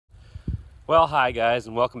Well, hi guys,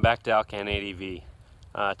 and welcome back to alcanadv.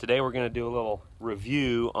 Today we're going to do a little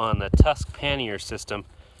review on the Tusk Panniers system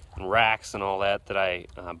and racks and all that I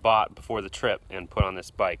bought before the trip and put on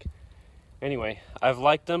this bike. Anyway, I've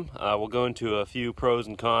liked them. We'll go into a few pros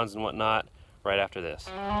and cons and whatnot right after this.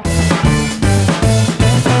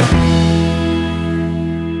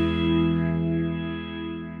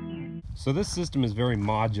 So this system is very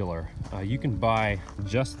modular. You can buy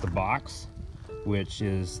just the box, which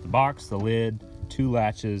is the box, the lid, 2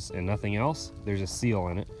 latches, and nothing else. There's a seal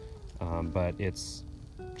in it, but it's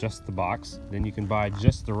just the box. Then you can buy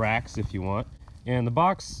just the racks if you want. And the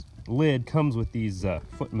box lid comes with these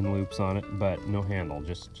footman loops on it, but no handle,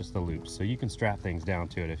 just the loops. So you can strap things down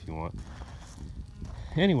to it if you want.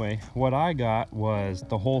 Anyway, what I got was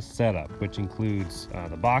the whole setup, which includes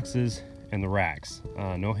the boxes and the racks.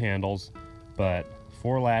 No handles, but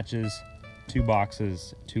 4 latches, 2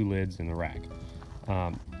 boxes, 2 lids, and the rack.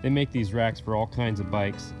 They make these racks for all kinds of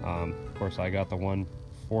bikes. Of course, I got the one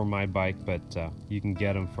for my bike, but you can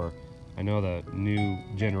get them for, I know the new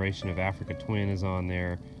generation of Africa Twin is on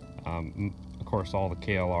there. Of course, all the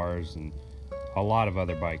KLRs and a lot of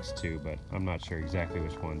other bikes too, but I'm not sure exactly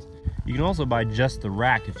which ones. You can also buy just the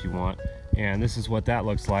rack if you want, and this is what that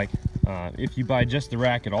looks like. If you buy just the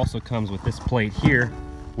rack, it also comes with this plate here,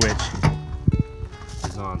 which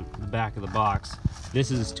is on the back of the box. This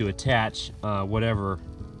is to attach whatever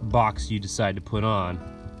box you decide to put on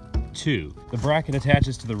to. The bracket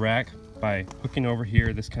attaches to the rack by hooking over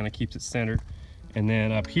here. This kind of keeps it centered. And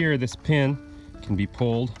then up here, this pin can be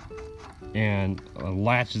pulled and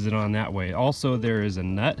latches it on that way. Also, there is a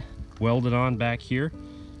nut welded on back here,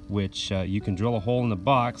 which you can drill a hole in the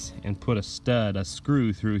box and put a stud, a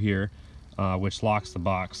screw through here, which locks the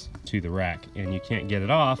box to the rack. And you can't get it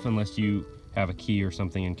off unless you have a key or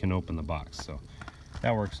something and can open the box. So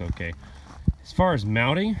that works okay. As far as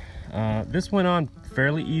mounting, this went on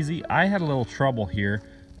fairly easy. I had a little trouble here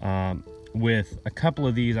with a couple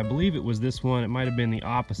of these. I believe it was this one, it might have been the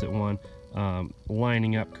opposite one,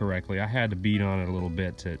 lining up correctly. I had to beat on it a little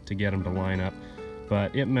bit to get them to line up,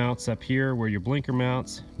 but it mounts up here where your blinker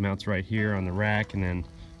mounts right here on the rack, and then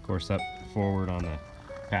of course up forward on the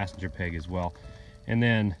passenger peg as well. And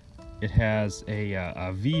then it has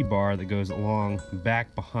a V-bar that goes along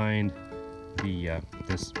back behind the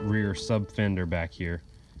this rear sub fender back here,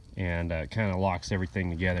 and kind of locks everything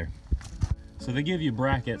together. So they give you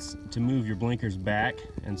brackets to move your blinkers back,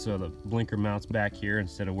 and so the blinker mounts back here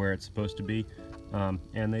instead of where it's supposed to be,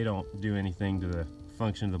 and they don't do anything to the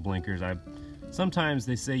function of the blinkers. Sometimes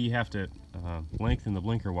they say you have to lengthen the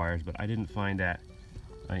blinker wires, but I didn't find that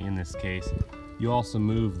in this case. You also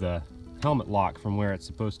move the helmet lock from where it's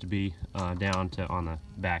supposed to be down to on the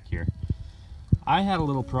back here. I had a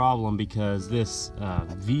little problem because this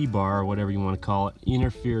V-bar, or whatever you want to call it,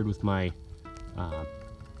 interfered with my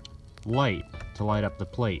light to light up the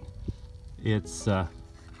plate. It's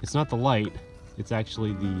not the light, it's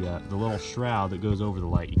actually the little shroud that goes over the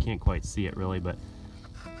light. You can't quite see it really, but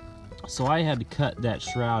so I had to cut that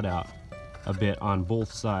shroud out a bit on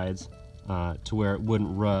both sides to where it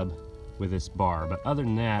wouldn't rub with this bar. But other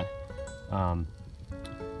than that,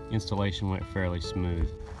 installation went fairly smooth.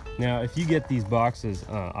 Now, if you get these boxes,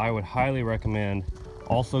 I would highly recommend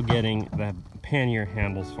also getting the pannier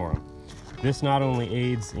handles for them. This not only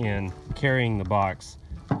aids in carrying the box,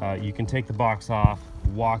 you can take the box off,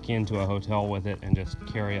 walk into a hotel with it, and just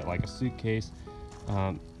carry it like a suitcase.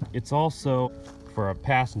 It's also, for a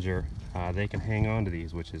passenger, they can hang on to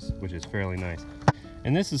these, which is fairly nice.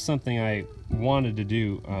 And this is something I wanted to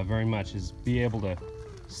do very much, is be able to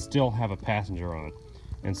still have a passenger on.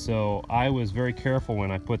 And so I was very careful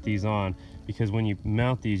when I put these on, because when you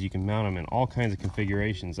mount these, you can mount them in all kinds of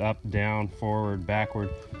configurations, up, down, forward, backward.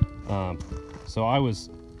 So I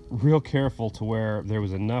was real careful to where there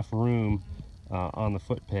was enough room on the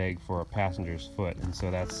foot peg for a passenger's foot, and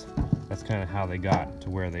so that's kind of how they got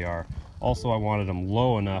to where they are. Also, I wanted them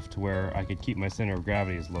low enough to where I could keep my center of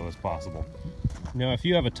gravity as low as possible. Now, if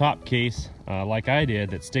you have a top case like I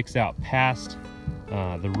did that sticks out past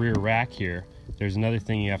the rear rack here, there's another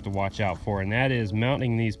thing you have to watch out for, and that is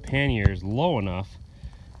mounting these panniers low enough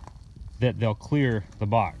that they'll clear the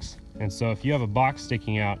box. And so if you have a box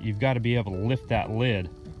sticking out, you've got to be able to lift that lid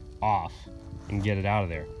off and get it out of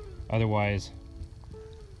there. Otherwise,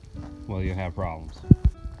 well, you'll have problems.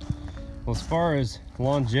 Well, as far as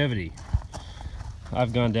longevity,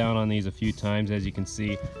 I've gone down on these a few times, as you can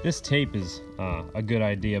see. This tape is a good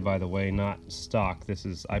idea, by the way, not stock.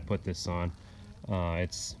 I put this on.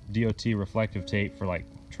 It's DOT reflective tape for like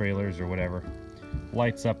trailers or whatever.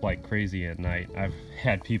 Lights up like crazy at night. I've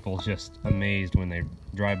had people just amazed when they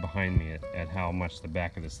drive behind me at how much the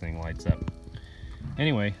back of this thing lights up.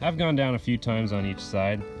 Anyway, I've gone down a few times on each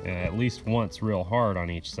side, at least once real hard on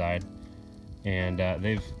each side, and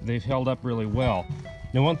they've held up really well.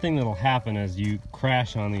 Now, one thing that'll happen as you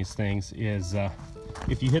crash on these things is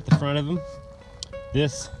if you hit the front of them,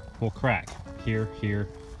 this will crack here.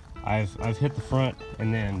 I've hit the front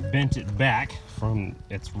and then bent it back from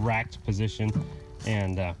its racked position,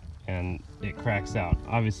 and it cracks out.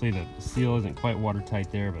 Obviously the seal isn't quite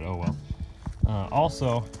watertight there, but oh well.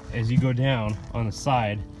 Also, as you go down on the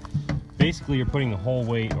side, basically you're putting the whole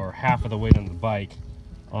weight or half of the weight on the bike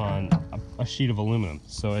on a sheet of aluminum.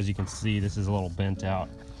 So as you can see, this is a little bent out.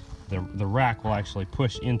 The rack will actually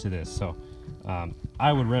push into this. So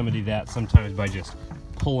I would remedy that sometimes by just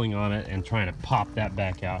pulling on it and trying to pop that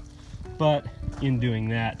back out. But in doing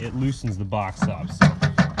that, it loosens the box up.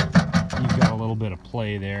 So you've got a little bit of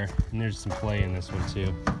play there, and there's some play in this one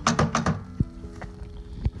too.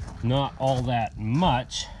 Not all that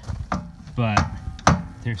much, but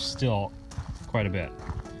there's still quite a bit.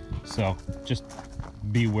 So just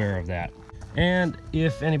beware of that. And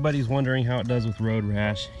if anybody's wondering how it does with road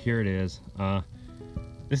rash, here it is.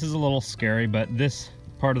 This is a little scary, but this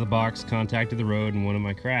part of the box contacted the road in one of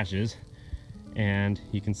my crashes, and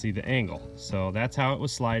you can see the angle. So that's how it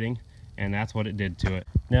was sliding, and that's what it did to it.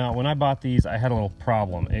 Now, when I bought these, I had a little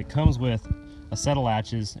problem. It comes with a set of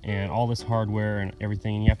latches and all this hardware and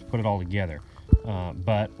everything, and you have to put it all together.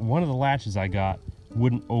 But one of the latches I got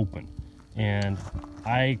wouldn't open, and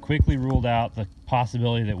I quickly ruled out the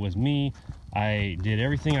possibility that it was me. I did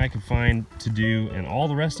everything I could find to do, and all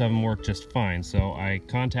the rest of them worked just fine. So I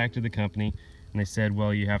contacted the company, and they said,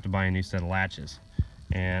 well, you have to buy a new set of latches.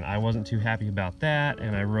 And I wasn't too happy about that,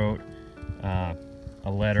 and I wrote a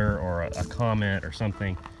letter or a comment or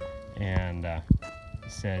something, and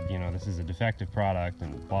said, you know, this is a defective product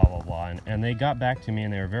and blah blah blah. And they got back to me,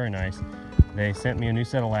 and they were very nice. They sent me a new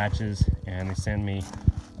set of latches, and they sent me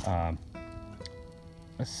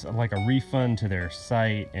like a refund to their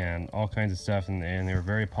site and all kinds of stuff, and they were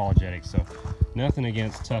very apologetic. So nothing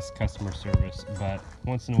against Tusk customer service, but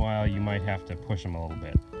once in a while you might have to push them a little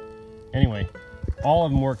bit. Anyway, all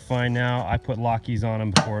of them work fine now. I put lockies on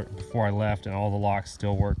them before I left, and all the locks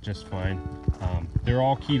still work just fine. They're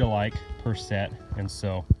all keyed alike per set, and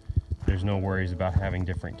so there's no worries about having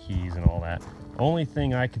different keys and all that. Only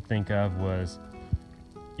thing I could think of was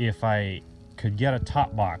if I could get a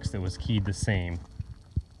top box that was keyed the same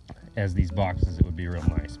as these boxes, it would be real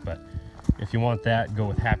nice. But if you want that, go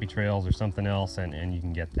with Happy Trails or something else, and you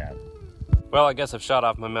can get that. Well, I guess I've shot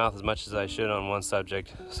off my mouth as much as I should on one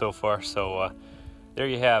subject so far, so there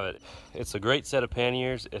you have it. It's a great set of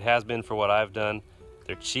panniers. It has been for what I've done.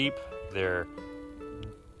 They're cheap, they're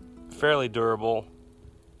fairly durable.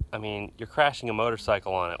 I mean, you're crashing a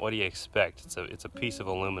motorcycle on it. What do you expect? It's a piece of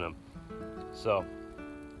aluminum. So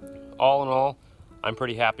all in all, I'm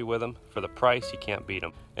pretty happy with them. For the price, you can't beat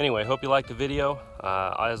them. Anyway, hope you liked the video.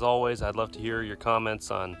 As always, I'd love to hear your comments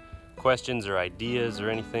on questions or ideas or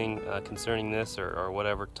anything concerning this or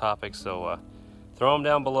whatever topic. So throw them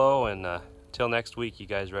down below, and till next week, you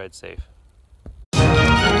guys ride safe.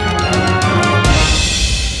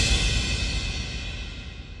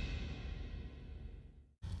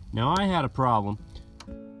 Now, I had a problem